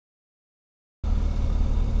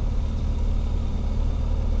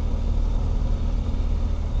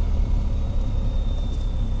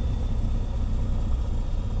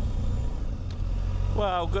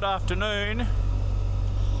Well, good afternoon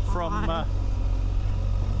from out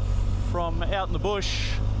in the bush,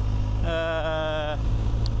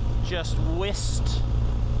 just west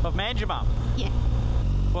of Manjimup. Yeah.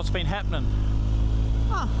 What's been happening?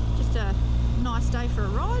 Oh, just a nice day for a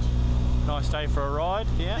ride. Nice day for a ride,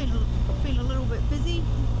 yeah. Been a little bit busy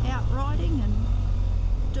out riding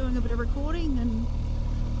and doing a bit of recording and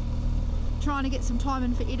trying to get some time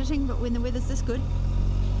in for editing, but when the weather's this good.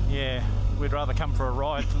 Yeah, we'd rather come for a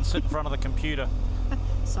ride than sit in front of the computer.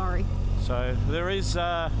 Sorry. So there is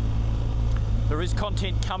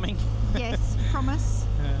content coming. Yes, promise.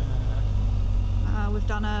 We've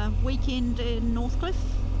done a weekend in Northcliffe,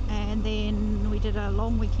 and then we did a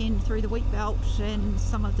long weekend through the wheat belt and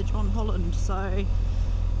some of the John Holland. So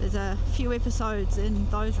there's a few episodes in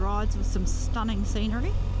those rides with some stunning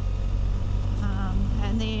scenery.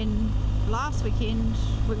 And then last weekend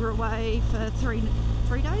we were away for three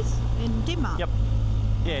days in Denmark. Yep.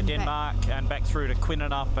 Yeah, and Denmark and back through to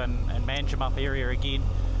Quinninup and Manjimup area again.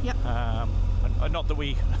 Yep. And not that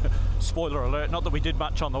we, spoiler alert, not that we did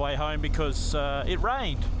much on the way home because it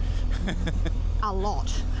rained. A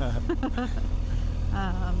lot.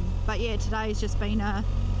 But yeah, today's just been a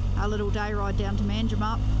little day ride down to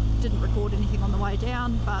Manjimup. Didn't record anything on the way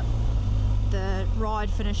down, but the ride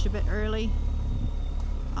finished a bit early.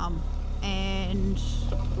 And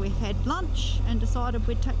we had lunch and decided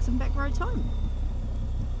we'd take some back roads home.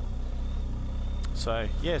 So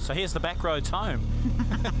yeah, so here's the back roads home.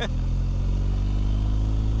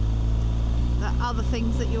 The other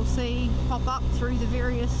things that you'll see pop up through the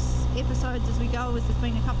various episodes as we go is there's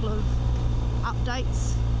been a couple of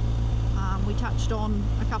updates. We touched on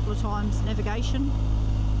a couple of times navigation,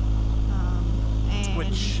 and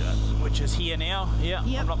which is here now. Yeah,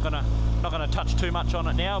 yep. I'm not gonna touch too much on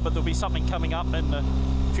it now, but there'll be something coming up in the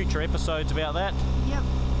future episodes about that. Yep.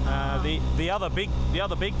 The other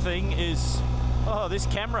big thing is, oh, this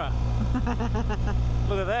camera.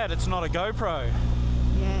 Look at that, it's not a GoPro.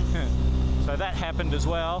 Yes. So that happened as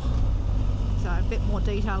well. So a bit more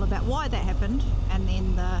detail about why that happened, and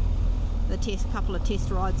then the couple of test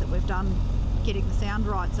rides that we've done getting the sound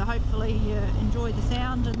right. So hopefully you enjoy the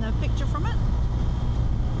sound and the picture from it.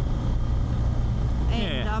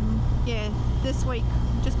 And yeah, this week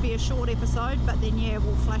just be a short episode, but then yeah,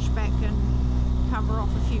 we'll flash back and cover off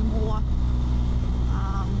a few more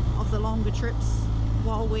of the longer trips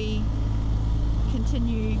while we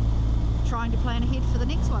continue trying to plan ahead for the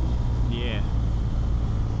next one. Yeah.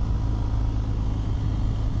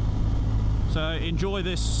 So enjoy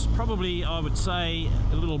this, probably I would say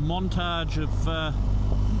a little montage of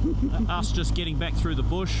us just getting back through the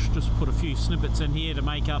bush. Just put a few snippets in here to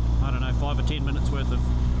make up, I don't know, 5 or 10 minutes worth of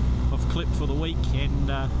clip for the week, and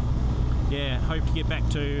yeah, hope to get back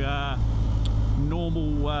to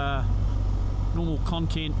normal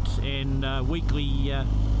content and weekly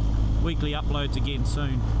uploads again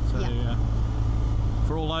soon. So yep.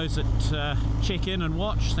 For all those that check in and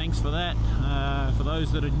watch, thanks for that. For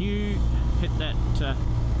those that are new, hit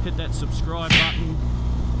that subscribe button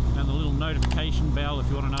and the little notification bell if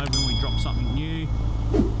you want to know when we drop something new.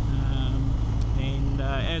 And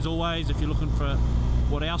as always, if you're looking for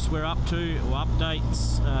what else we're up to or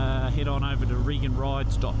updates, head on over to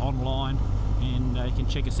reganrides.online and you can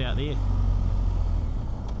check us out there.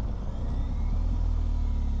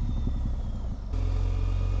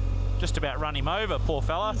 Just about run him over, poor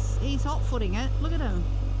fella. He's hot footing it. Look at him.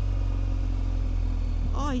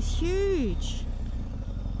 Oh, he's huge.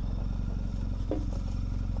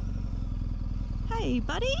 Hey,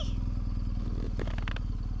 buddy.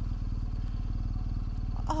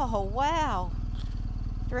 Oh, wow.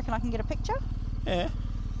 Do you reckon I can get a picture? Yeah.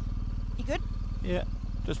 You good? Yeah.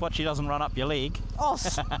 Just watch he doesn't run up your leg. Oh,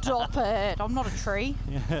 stop it. I'm not a tree.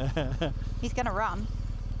 He's going to run.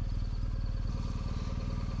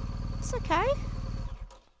 It's okay.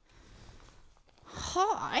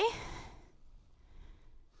 Hi.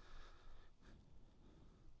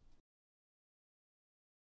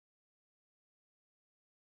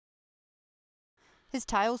 His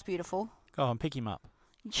tail's beautiful. Go on, pick him up.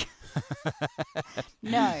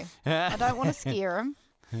 No, I don't want to scare him.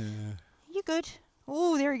 You good?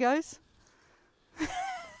 Oh, there he goes.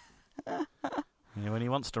 Yeah, when he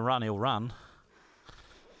wants to run, he'll run.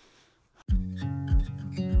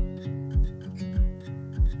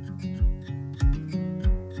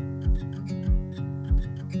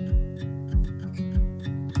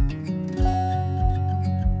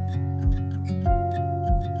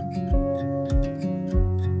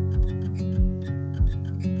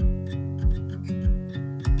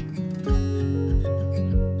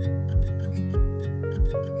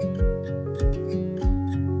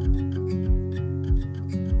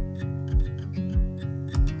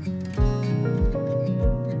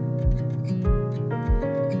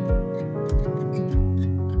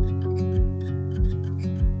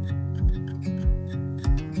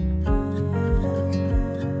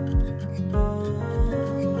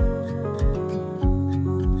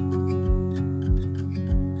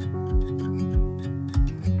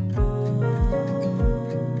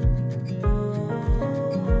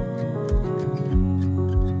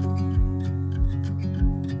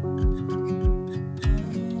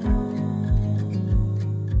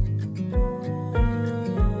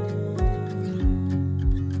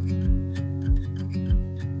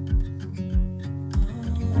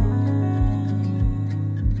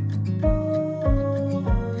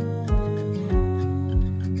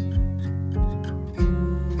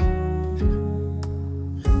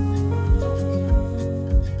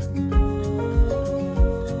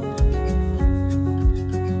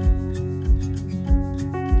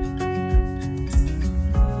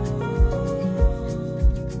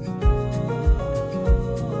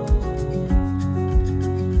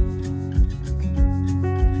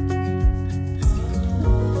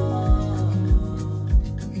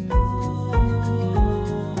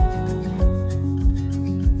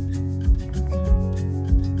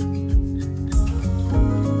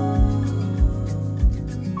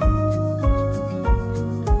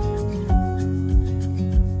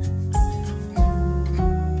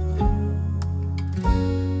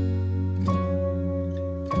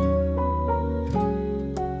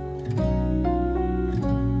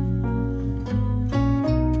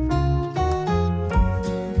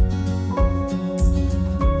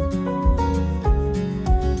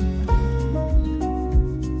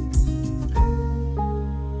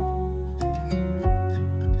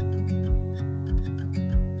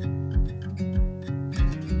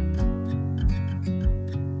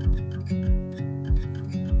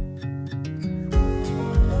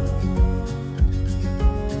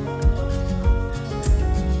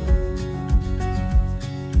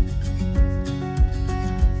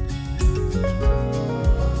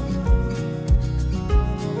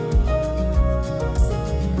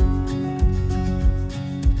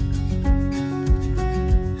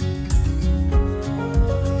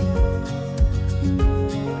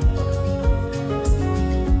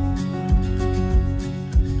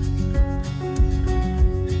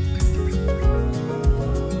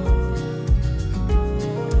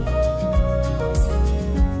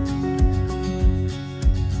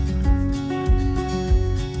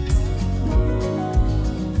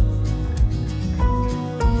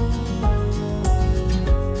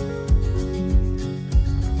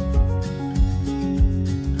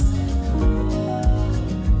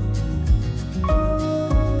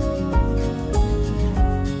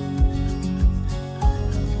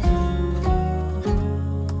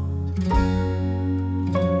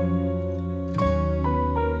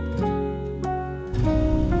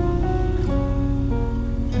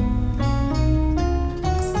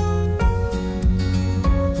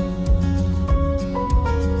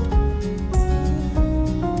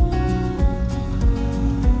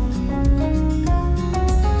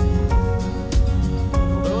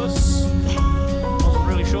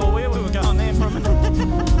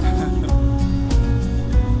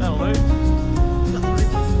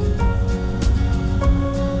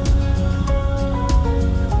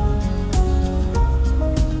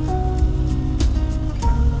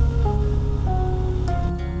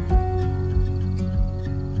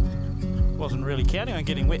 counting on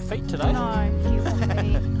getting wet feet today. No, do you want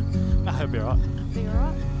me? No, he'll be alright. Be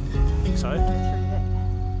alright? I think so. Go through that.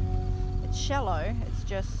 It's shallow, it's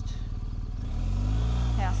just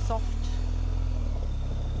how soft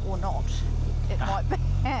or not it might be.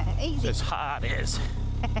 Easy. It's hard as.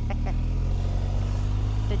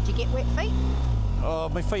 Did you get wet feet?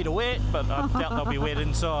 Oh, my feet are wet, but I doubt they'll be wet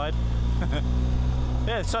inside.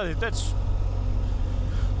 Yeah, so that's...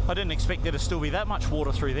 I didn't expect there to still be that much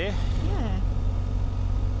water through there. Yeah.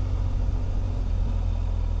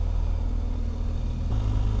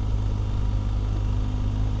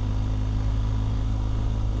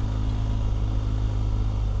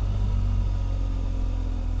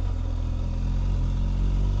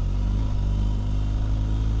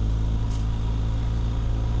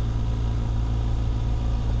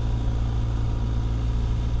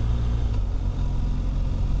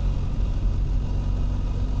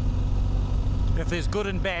 If there's good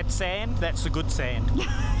and bad sand, that's the good sand.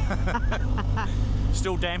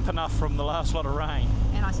 Still damp enough from the last lot of rain.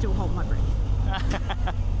 And I still hold my breath.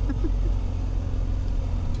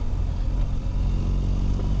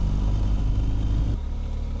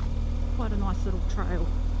 Quite a nice little trail.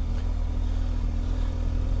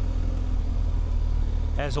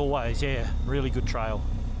 As always, yeah, really good trail.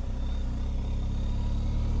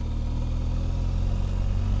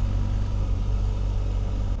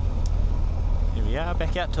 Here we are,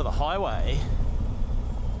 back out to the highway.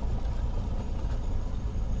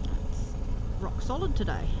 It's rock solid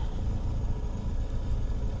today,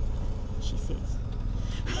 she says.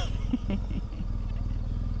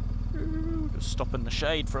 Just stop in the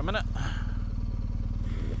shade for a minute.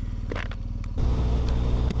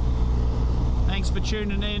 Thanks for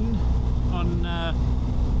tuning in on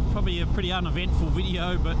probably a pretty uneventful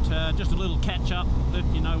video, but just a little catch up, let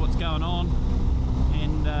you know what's going on.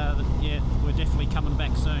 And yeah, we're definitely coming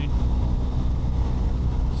back soon.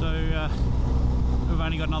 So we've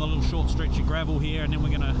only got another little short stretch of gravel here, and then we're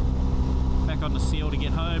going to back on the seal to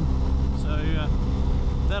get home. So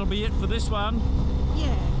that'll be it for this one.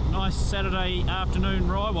 Yeah. Nice Saturday afternoon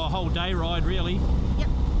ride, well, a whole day ride really. Yep.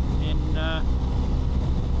 And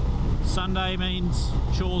Sunday means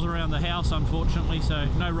chores around the house, unfortunately, so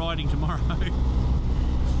no riding tomorrow. No.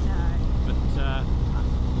 But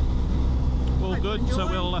all Hope good, you so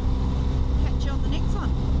enjoy. we'll Catch you on the next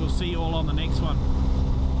one. we'll see you all on the next one.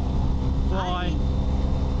 Bye. Bye.